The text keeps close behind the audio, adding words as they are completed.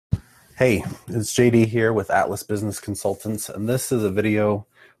Hey, it's JD here with Atlas Business Consultants, and this is a video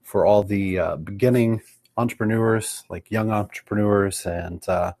for all the beginning entrepreneurs, like young entrepreneurs, and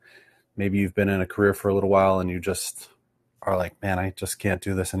maybe you've been in a career for a little while and you just are like, man, I just can't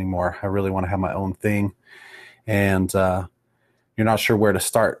do this anymore. I really want to have my own thing, and you're not sure where to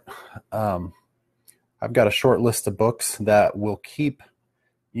start. Um, I've got a short list of books that will keep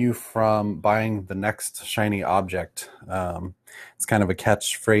you from buying the next shiny object. It's kind of a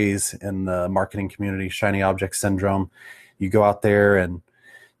catchphrase in the marketing community, shiny object syndrome. You go out there and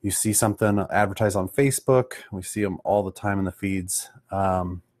you see something advertised on Facebook. We see them all the time in the feeds.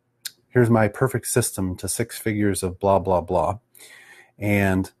 Here's my perfect system to 6 figures of blah, blah, blah.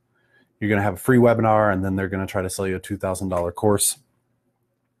 And you're going to have a free webinar, and then they're going to try to sell you a $2,000 course.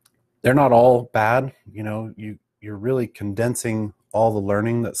 They're not all bad. You're really condensing all the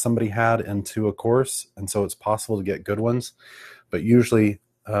learning that somebody had into a course, and so it's possible to get good ones. But usually,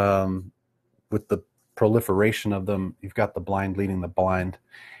 with the proliferation of them, you've got the blind leading the blind.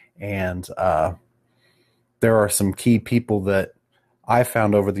 And there are some key people that I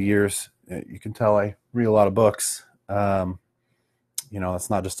found over the years. You can tell I read a lot of books. That's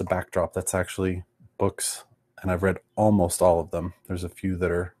not just a backdrop. That's actually books, and I've read almost all of them. There's a few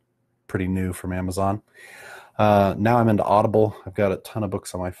that are pretty new from Amazon. Now I'm into Audible. I've got a ton of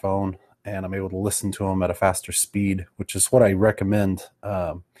books on my phone, and I'm able to listen to them at a faster speed, which is what I recommend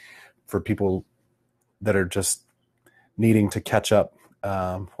for people that are just needing to catch up.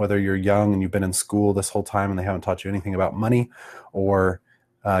 Whether you're young and you've been in school this whole time and they haven't taught you anything about money, or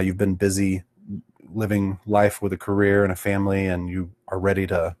you've been busy living life with a career and a family, and you are ready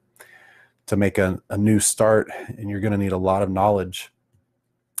to make a new start, and you're going to need a lot of knowledge.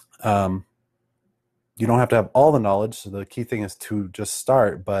 You don't have to have all the knowledge. So the key thing is to just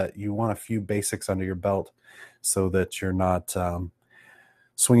start, but you want a few basics under your belt so that you're not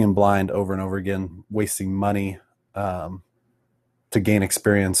swinging blind over and over again, wasting money to gain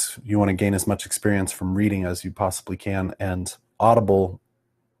experience. You want to gain as much experience from reading as you possibly can. And Audible,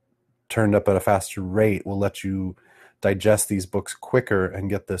 turned up at a faster rate, will let you digest these books quicker and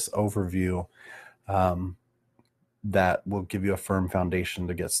get this overview that will give you a firm foundation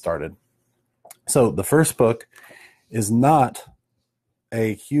to get started. So the first book is not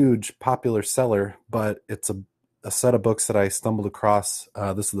a huge popular seller, but it's a set of books that I stumbled across.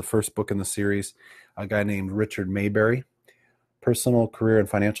 This is the first book in the series, a guy named Richard Maybury, Personal Career and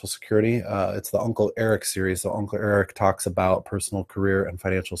Financial Security. It's the Uncle Eric series. So Uncle Eric talks about personal career and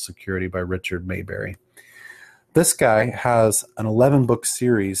financial security by Richard Maybury. This guy has an 11-book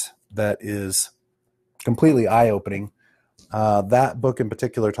series that is completely eye-opening. That book in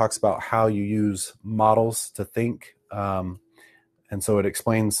particular talks about how you use models to think. And so it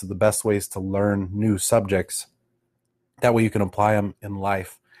explains the best ways to learn new subjects. That way you can apply them in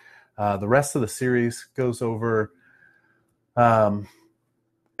life. The rest of the series goes over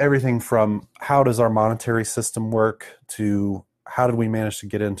everything from how does our monetary system work to how did we manage to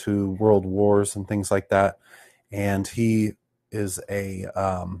get into world wars and things like that. And he is a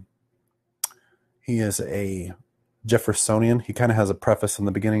Jeffersonian. He kind of has a preface in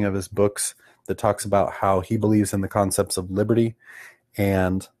the beginning of his books that talks about how he believes in the concepts of liberty,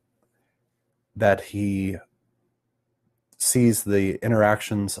 and that he sees the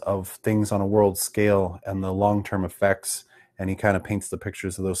interactions of things on a world scale and the long-term effects, and he kind of paints the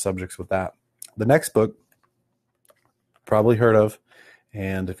pictures of those subjects with that. The next book, probably heard of,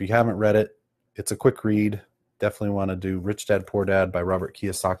 and if you haven't read it, it's a quick read. Definitely want to do Rich Dad, Poor Dad by Robert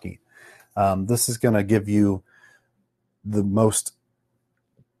Kiyosaki. This is going to give you the most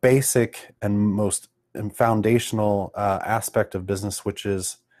basic and most foundational aspect of business, which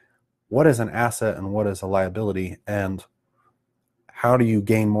is what is an asset and what is a liability, and how do you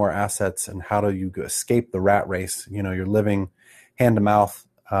gain more assets, and how do you escape the rat race? You're living hand to mouth,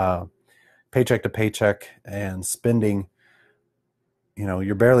 paycheck to paycheck, and spending.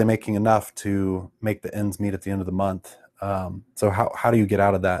 You're barely making enough to make the ends meet at the end of the month. So how do you get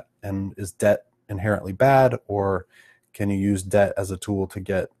out of that? And is debt inherently bad, or can you use debt as a tool to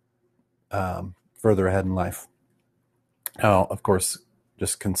get further ahead in life? Now, of course,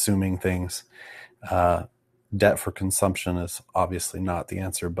 just consuming things. Debt for consumption is obviously not the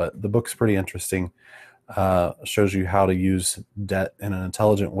answer, but the book's pretty interesting. Shows you how to use debt in an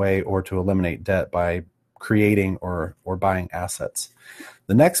intelligent way, or to eliminate debt by creating or buying assets.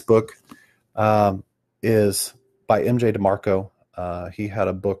 The next book is by MJ Demarco. He had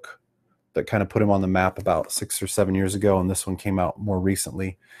a book that kind of put him on the map about 6 or 7 years ago, and this one came out more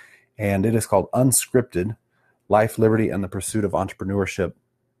recently. And it is called Unscripted: Life, Liberty, and the Pursuit of Entrepreneurship.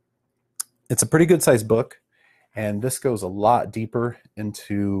 It's a pretty good sized book, and this goes a lot deeper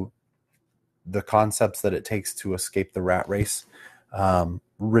into the concepts that it takes to escape the rat race.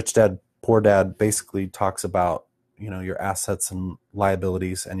 Rich Dad, Poor Dad basically talks about, your assets and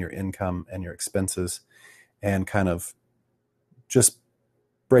liabilities and your income and your expenses, and kind of just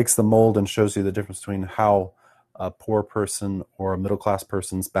breaks the mold and shows you the difference between how a poor person or a middle-class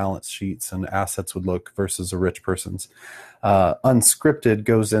person's balance sheets and assets would look versus a rich person's. Unscripted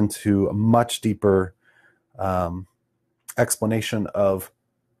goes into a much deeper explanation of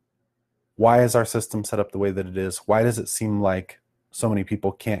why is our system set up the way that it is? Why does it seem like so many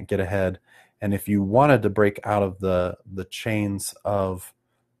people can't get ahead? And if you wanted to break out of the chains of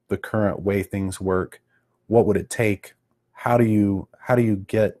the current way things work, what would it take? How do you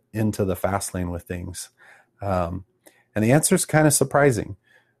get into the fast lane with things? And the answer is kind of surprising.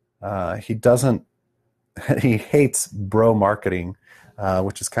 He hates bro marketing,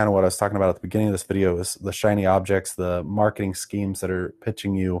 which is kind of what I was talking about at the beginning of this video, is the shiny objects, the marketing schemes that are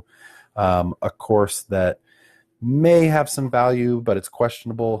pitching you a course that may have some value, but it's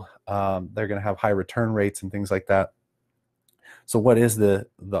questionable. They're going to have high return rates and things like that. So what is the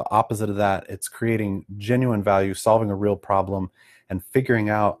opposite of that? It's creating genuine value, solving a real problem, and figuring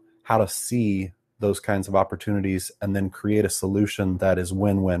out how to see those kinds of opportunities and then create a solution that is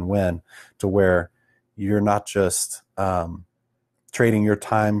win-win-win, to where you're not just trading your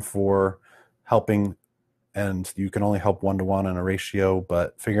time for helping, and you can only help one-to-one in a ratio,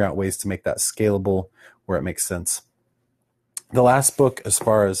 but figuring out ways to make that scalable where it makes sense. The last book, as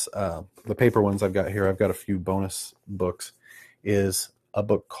far as the paper ones I've got here, I've got a few bonus books, is a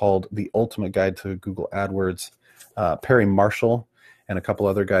book called The Ultimate Guide to Google AdWords. Perry Marshall and a couple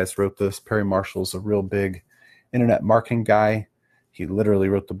other guys wrote this. Perry Marshall's a real big internet marketing guy. He literally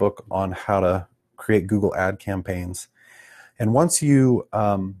wrote the book on how to create Google ad campaigns. And once you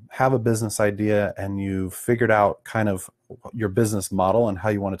have a business idea and you've figured out kind of your business model and how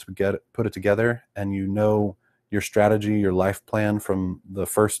you want it to put it together, and you know your strategy, your life plan from the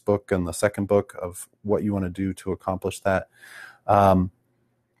first book and the second book of what you want to do to accomplish that,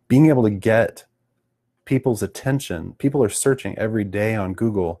 being able to get people's attention. People are searching every day on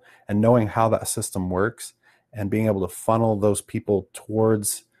Google, and knowing how that system works and being able to funnel those people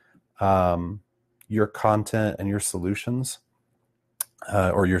towards your content and your solutions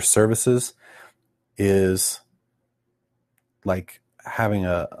or your services is like having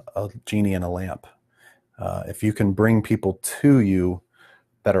a genie in a lamp. If you can bring people to you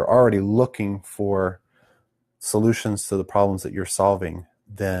that are already looking for solutions to the problems that you're solving,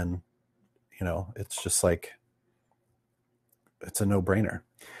 then it's just like, it's a no-brainer.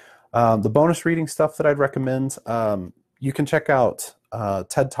 The bonus reading stuff that I'd recommend, you can check out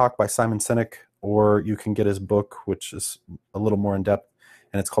TED Talk by Simon Sinek, or you can get his book, which is a little more in depth,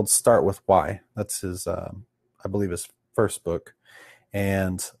 and it's called Start With Why. That's his, I believe, his first book,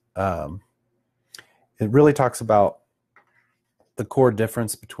 and it really talks about the core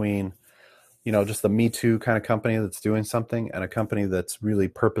difference between, just the Me Too kind of company that's doing something and a company that's really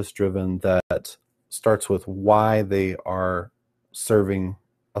purpose-driven, that starts with why they are serving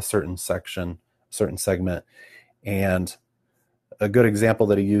a certain section, a certain segment. And a good example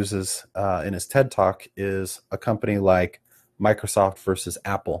that he uses in his TED Talk is a company like Microsoft versus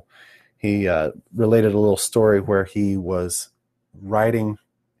Apple. He related a little story where he was writing,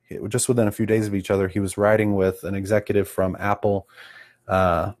 just within a few days of each other, he was writing with an executive from Apple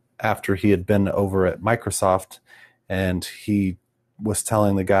after he had been over at Microsoft, and he was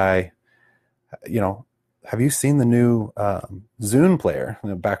telling the guy, have you seen the new Zune player?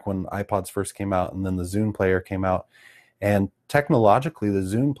 Back when iPods first came out, and then the Zune player came out. And technologically, the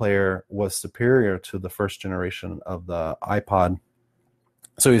Zune player was superior to the first generation of the iPod.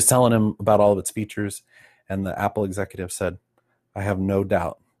 So he was telling him about all of its features, and the Apple executive said, I have no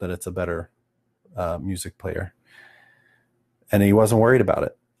doubt that it's a better music player. And he wasn't worried about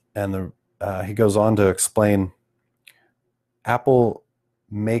it. And he goes on to explain, Apple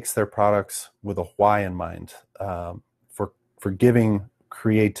makes their products with a why in mind, for giving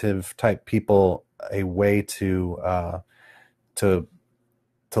creative type people a way to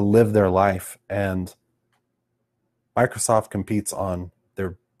live their life. And Microsoft competes on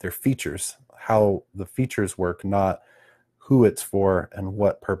their features, how the features work, not who it's for and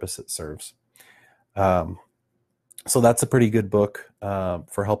what purpose it serves. So that's a pretty good book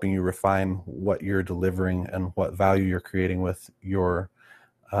for helping you refine what you're delivering and what value you're creating with your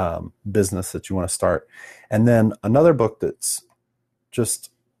business that you want to start. And then another book that's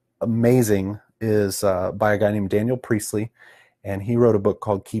just amazing is by a guy named Daniel Priestley, and he wrote a book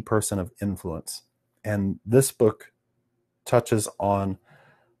called Key Person of Influence. And this book touches on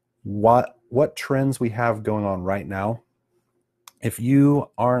what trends we have going on right now. If you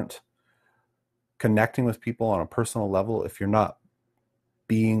aren't connecting with people on a personal level, if you're not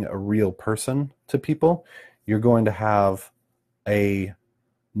being a real person to people, you're going to have a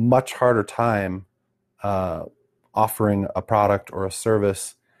much harder time offering a product or a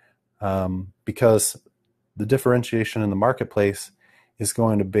service, because the differentiation in the marketplace is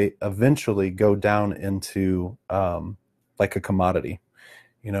going to be eventually go down into like a commodity.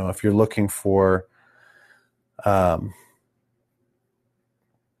 You know, if you're looking for, let's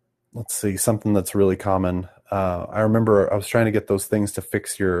see, something that's really common. I remember I was trying to get those things to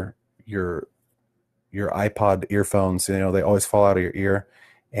fix your iPod earphones. You know, they always fall out of your ear,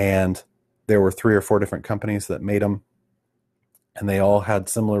 and there were 3 or 4 different companies that made them, and they all had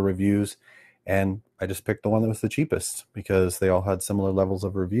similar reviews. And I just picked the one that was the cheapest because they all had similar levels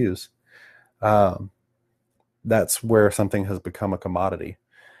of reviews. That's where something has become a commodity.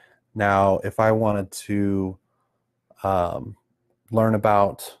 Now, if I wanted to learn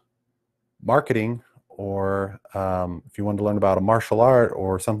about marketing, or if you wanted to learn about a martial art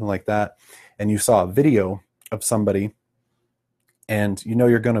or something like that, and you saw a video of somebody, and you know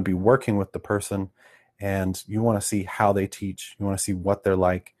you're going to be working with the person, and you want to see how they teach, you want to see what they're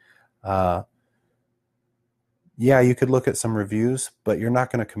like, yeah, you could look at some reviews, but you're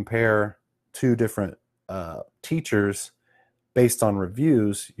not going to compare 2 different teachers based on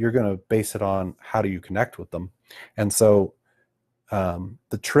reviews. You're going to base it on how do you connect with them. And so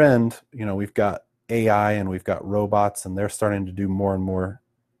the trend, you know, we've got AI and we've got robots, and they're starting to do more and more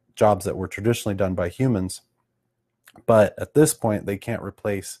jobs that were traditionally done by humans. But at this point, they can't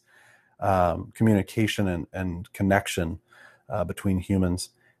replace communication and connection between humans.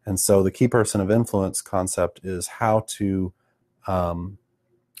 And so the key person of influence concept is how to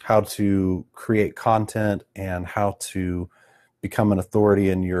create content and how to become an authority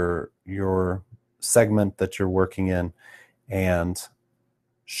in your segment that you're working in, and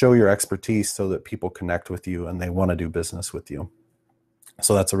show your expertise so that people connect with you and they want to do business with you.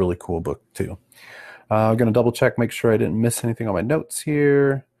 So that's a really cool book too. I'm going to double check, make sure I didn't miss anything on my notes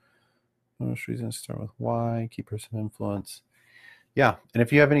here. Most reasons start with why, key person influence. Yeah, and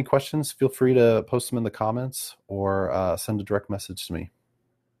if you have any questions, feel free to post them in the comments or send a direct message to me.